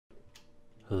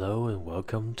Hello and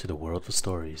welcome to the world of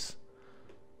stories.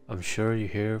 I'm sure you're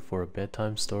here for a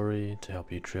bedtime story to help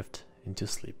you drift into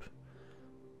sleep.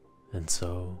 And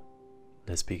so,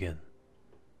 let's begin.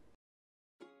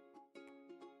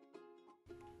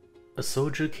 A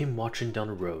soldier came marching down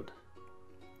the road.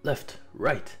 Left,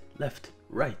 right, left,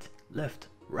 right, left,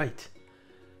 right.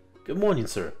 Good morning,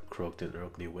 sir, croaked an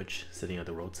ugly witch sitting at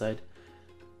the roadside.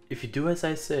 If you do as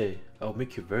I say, I'll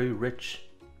make you very rich.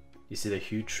 You see the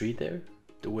huge tree there?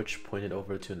 The witch pointed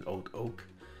over to an old oak.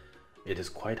 It is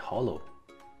quite hollow.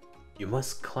 You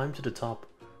must climb to the top,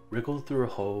 wriggle through a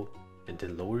hole, and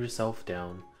then lower yourself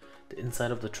down the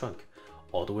inside of the trunk,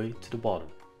 all the way to the bottom.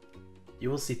 You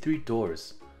will see 3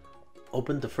 doors.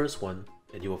 Open the first one,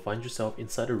 and you will find yourself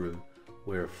inside a room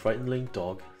where a frightening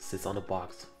dog sits on a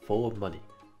box full of money.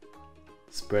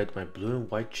 Spread my blue and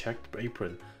white checked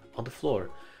apron on the floor,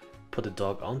 put the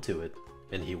dog onto it,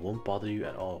 and he won't bother you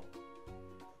at all.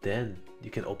 Then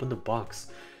you can open the box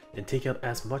and take out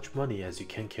as much money as you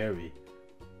can carry.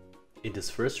 In this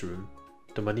first room,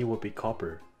 the money will be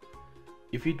copper.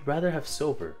 If you'd rather have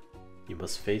silver, you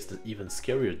must face the even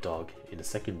scarier dog in the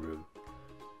second room.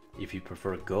 If you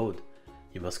prefer gold,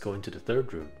 you must go into the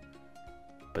third room.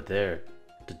 But there,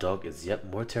 the dog is yet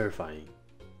more terrifying.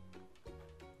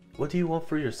 What do you want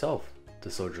for yourself? The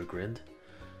soldier grinned.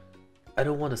 I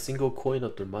don't want a single coin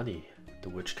of their money, the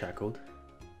witch cackled.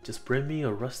 Just bring me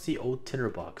a rusty old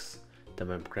tinderbox that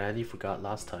my granny forgot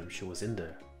last time she was in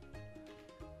there.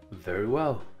 Very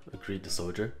well, agreed the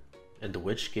soldier, and the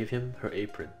witch gave him her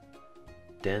apron.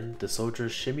 Then the soldier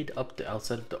shimmied up the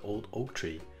outside of the old oak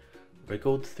tree,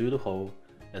 wriggled through the hole,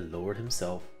 and lowered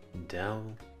himself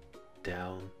down,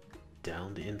 down,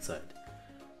 down the inside.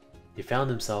 He found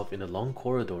himself in a long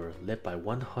corridor lit by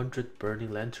 100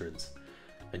 burning lanterns,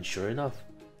 and sure enough,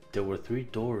 there were 3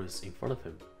 doors in front of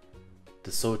him.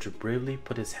 The soldier bravely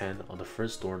put his hand on the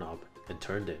first doorknob and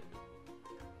turned it.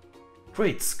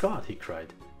 Great Scott, he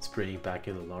cried, springing back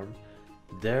in alarm.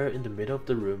 There in the middle of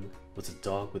the room was a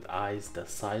dog with eyes the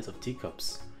size of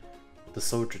teacups. The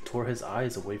soldier tore his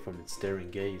eyes away from its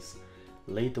staring gaze,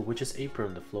 laid the witch's apron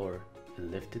on the floor, and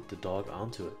lifted the dog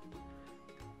onto it.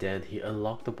 Then he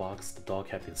unlocked the box the dog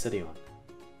had been sitting on.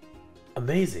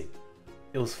 Amazing!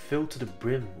 It was filled to the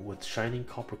brim with shining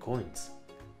copper coins.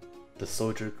 The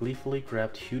soldier gleefully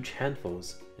grabbed huge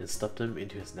handfuls and stuffed them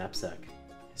into his knapsack,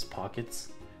 his pockets,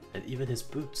 and even his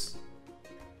boots.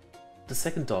 The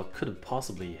second dog couldn't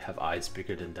possibly have eyes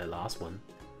bigger than that last one,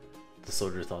 the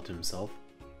soldier thought to himself.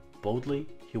 Boldly,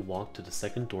 he walked to the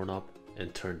second doorknob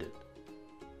and turned it.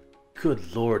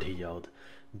 Good Lord, he yelled.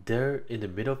 There in the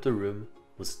middle of the room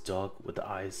was a dog with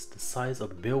eyes the size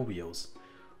of mill wheels.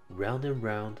 Round and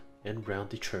round and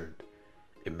round they churned.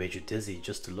 It made you dizzy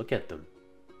just to look at them.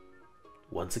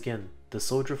 Once again, the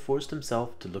soldier forced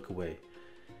himself to look away.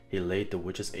 He laid the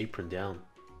witch's apron down,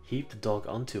 heaved the dog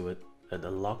onto it, and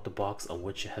unlocked the box on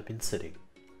which it had been sitting.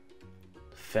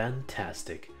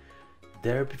 Fantastic!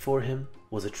 There before him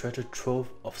was a treasure trove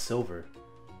of silver.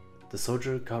 The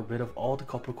soldier got rid of all the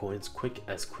copper coins quick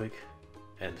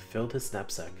and filled his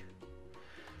knapsack,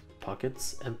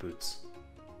 pockets, and boots.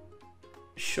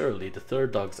 Surely the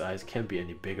third dog's eyes can't be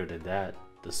any bigger than that,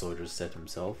 the soldier said to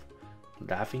himself,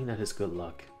 laughing at his good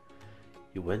luck.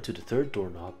 He went to the third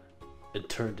doorknob and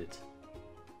turned it.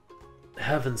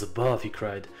 Heavens above, he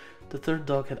cried. The third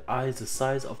dog had eyes the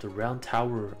size of the round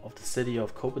tower of the city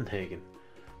of Copenhagen.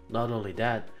 Not only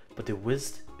that, but they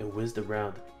whizzed and whizzed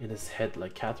around in his head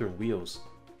like Catherine wheels.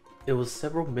 It was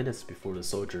several minutes before the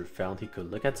soldier found he could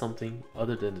look at something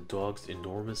other than the dog's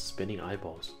enormous spinning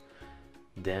eyeballs.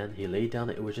 Then he laid down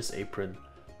the witch's apron,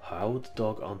 hauled the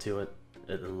dog onto it,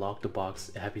 and unlocked the box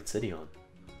it had been sitting on.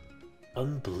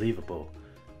 Unbelievable!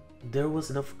 There was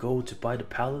enough gold to buy the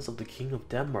palace of the King of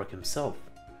Denmark himself.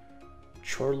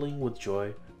 Chortling with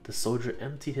joy, the soldier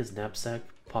emptied his knapsack,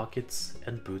 pockets,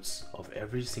 and boots of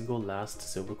every single last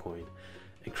silver coin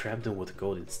and crammed them with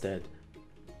gold instead.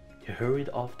 He hurried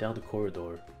off down the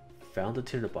corridor, found the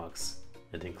tinderbox,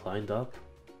 and then climbed up,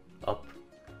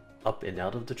 up and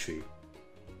out of the tree.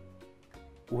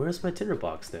 Where's my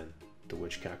tinderbox then? The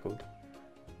witch cackled.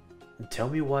 Tell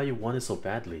me why you want it so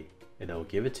badly, and I will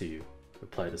give it to you,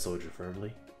 replied the soldier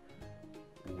firmly.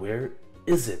 Where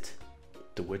is it?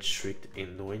 The witch shrieked in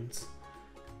annoyance.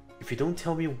 If you don't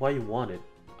tell me why you want it,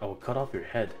 I will cut off your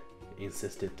head,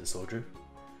 insisted the soldier.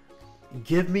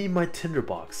 Give me my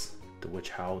tinderbox, the witch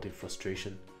howled in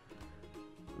frustration.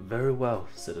 Very well,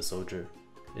 said the soldier,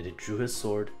 and he drew his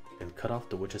sword and cut off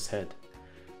the witch's head.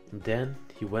 Then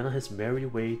he went on his merry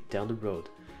way down the road,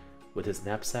 with his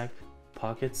knapsack,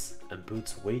 pockets, and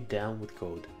boots weighed down with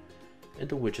gold. and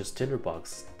the witch's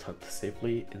tinderbox tucked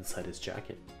safely inside his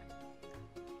jacket.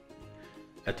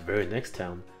 At the very next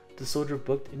town, the soldier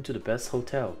booked into the best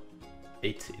hotel,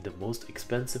 ate in the most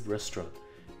expensive restaurant,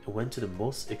 and went to the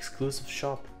most exclusive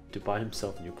shop to buy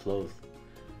himself new clothes.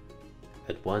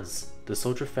 At once, the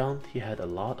soldier found he had a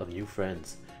lot of new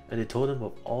friends, and they told him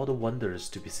of all the wonders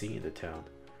to be seen in the town,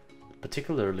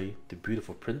 particularly the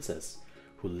beautiful princess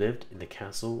who lived in the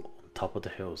castle on top of the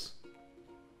hills.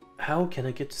 "How can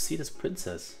I get to see this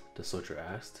princess?" the soldier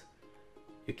asked.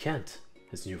 "You can't,"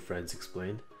 his new friends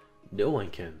explained. "No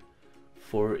one can,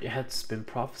 for it has been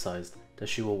prophesied that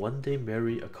she will one day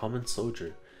marry a common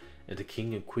soldier, and the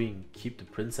king and queen keep the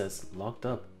princess locked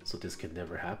up so this can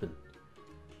never happen."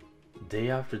 Day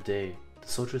after day, the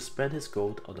soldier spent his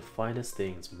gold on the finest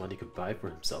things money could buy for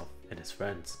himself and his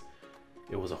friends.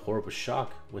 It was a horrible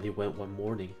shock when he went one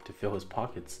morning to fill his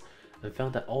pockets and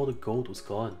found that all the gold was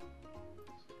gone.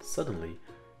 Suddenly,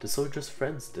 the soldier's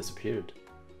friends disappeared.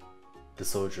 The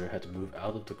soldier had to move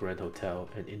out of the grand hotel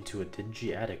and into a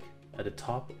dingy attic at the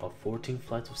top of 14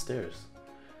 flights of stairs.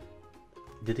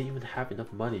 He didn't even have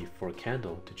enough money for a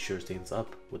candle to cheer things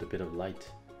up with a bit of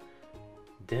light.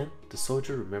 Then the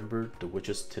soldier remembered the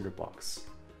witch's tinderbox.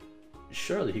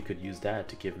 Surely he could use that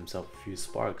to give himself a few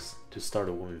sparks to start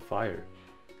a warming fire.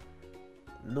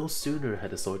 No sooner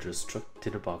had the soldier struck the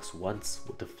tinderbox once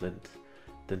with the flint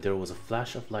than there was a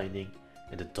flash of lightning,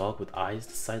 and the dog with eyes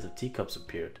the size of teacups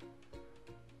appeared.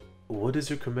 "What is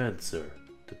your command, sir?"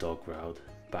 the dog growled,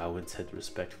 bowing his head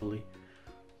respectfully.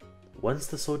 Once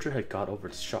the soldier had got over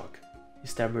the shock, he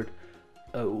stammered,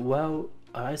 "Well,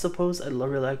 I suppose I'd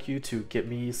really like you to get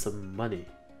me some money."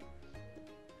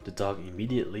 The dog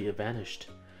immediately vanished,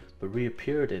 but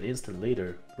reappeared an instant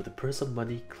later with a purse of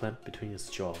money clamped between his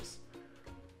jaws.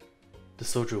 The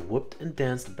soldier whooped and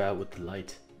danced about with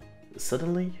delight.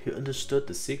 Suddenly, he understood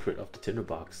the secret of the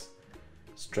tinderbox.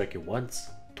 Strike it once,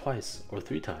 twice, or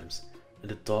 3 times,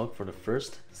 and the dog from the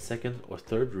first, second, or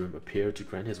third room appeared to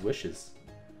grant his wishes.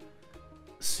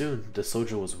 Soon, the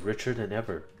soldier was richer than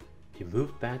ever. He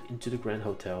moved back into the grand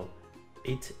hotel,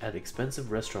 ate at an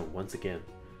expensive restaurant once again,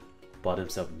 bought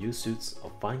himself new suits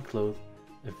of fine clothes,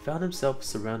 and found himself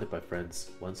surrounded by friends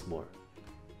once more.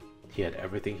 He had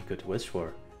everything he could wish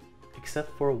for,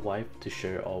 except for a wife to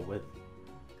share it all with.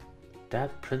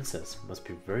 That princess must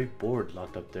be very bored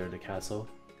locked up there in the castle,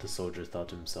 the soldier thought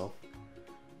to himself.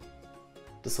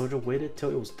 The soldier waited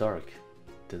till it was dark,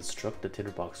 then struck the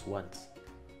tinderbox once.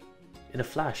 In a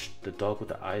flash, the dog with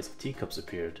the eyes of teacups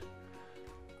appeared.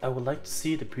 "I would like to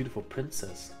see the beautiful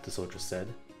princess," the soldier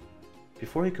said.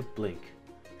 Before he could blink,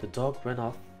 the dog ran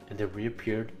off and then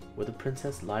reappeared with the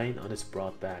princess lying on its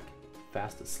broad back,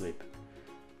 fast asleep.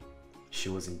 She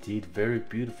was indeed very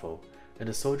beautiful, and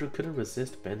the soldier couldn't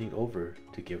resist bending over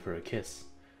to give her a kiss.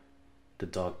 The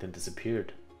dog then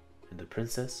disappeared, and the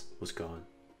princess was gone.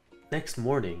 Next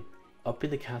morning, up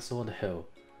in the castle on the hill,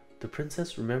 the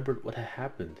princess remembered what had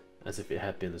happened as if it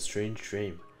had been a strange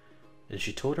dream, and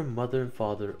she told her mother and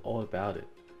father all about it.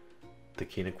 The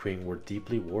king and queen were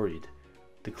deeply worried.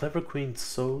 The clever queen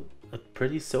sewed a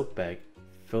pretty silk bag,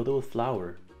 filled it with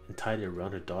flour, and tied it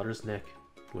around her daughter's neck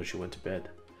when she went to bed.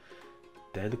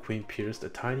 Then the queen pierced a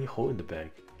tiny hole in the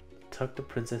bag, tucked the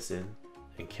princess in,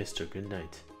 and kissed her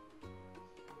goodnight.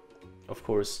 Of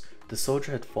course, the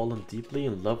soldier had fallen deeply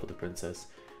in love with the princess,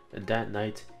 and that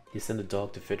night he sent the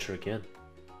dog to fetch her again.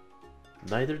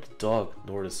 Neither the dog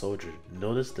nor the soldier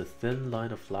noticed the thin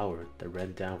line of flour that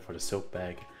ran down from the silk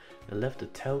bag and left a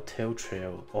telltale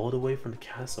trail all the way from the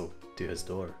castle to his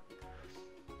door.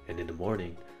 And in the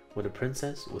morning, when the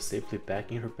princess was safely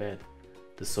back in her bed,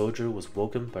 the soldier was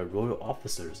woken by royal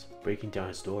officers breaking down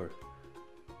his door.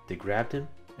 They grabbed him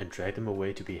and dragged him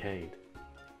away to be hanged.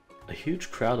 A huge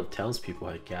crowd of townspeople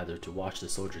had gathered to watch the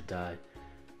soldier die,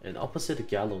 and opposite the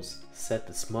gallows sat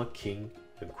the smug king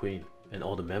and queen and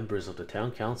all the members of the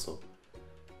town council.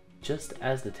 Just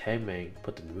as the hangman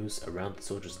put the noose around the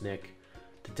soldier's neck,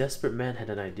 the desperate man had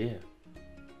an idea.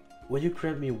 "Will you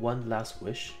grant me one last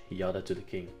wish?" he yelled out to the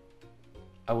king.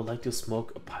 "I would like to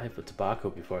smoke a pipe of tobacco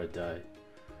before I die."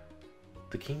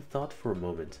 The king thought for a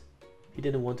moment. He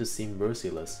didn't want to seem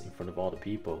merciless in front of all the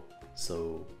people,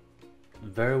 so...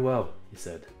 "Very well," he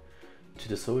said. To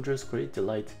the soldier's great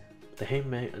delight, the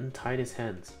hangman untied his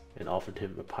hands and offered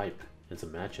him a pipe and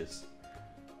some matches.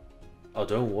 "Oh,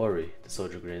 don't worry," the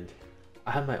soldier grinned.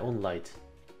 "I have my own light."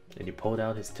 And he pulled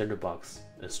out his tinderbox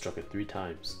and struck it 3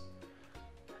 times.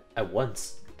 At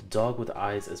once, the dog with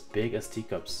eyes as big as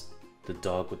teacups, the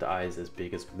dog with eyes as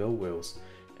big as mill wheels,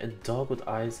 and the dog with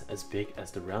eyes as big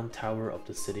as the round tower of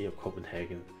the city of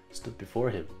Copenhagen stood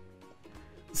before him.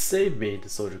 "Save me," the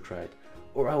soldier cried,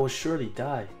 "or I will surely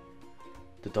die."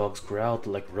 The dogs growled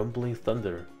like rumbling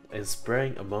thunder and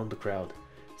sprang among the crowd,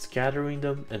 scattering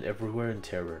them and everywhere in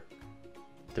terror.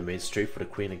 They made straight for the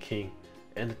queen and king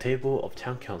and the table of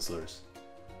town councilors.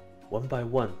 One by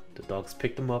one, the dogs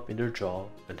picked them up in their jaw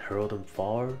and hurled them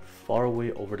far, far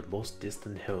away over the most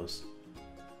distant hills.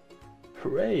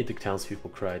 "Hooray!" the townspeople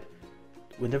cried.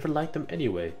 "We never liked them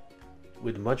anyway.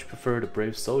 We'd much prefer the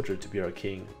brave soldier to be our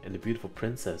king and the beautiful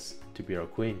princess to be our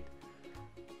queen."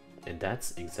 And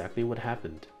that's exactly what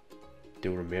happened. They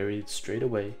were married straight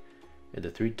away, and the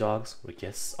 3 dogs were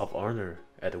guests of honor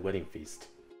at the wedding feast.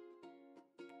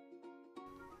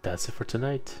 That's it for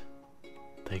tonight.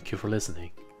 Thank you for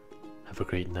listening. Have a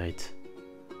great night.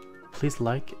 Please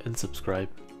like and subscribe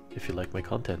if you like my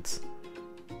contents.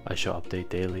 I shall update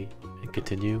daily and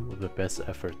continue with my best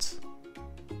efforts.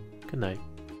 Good night.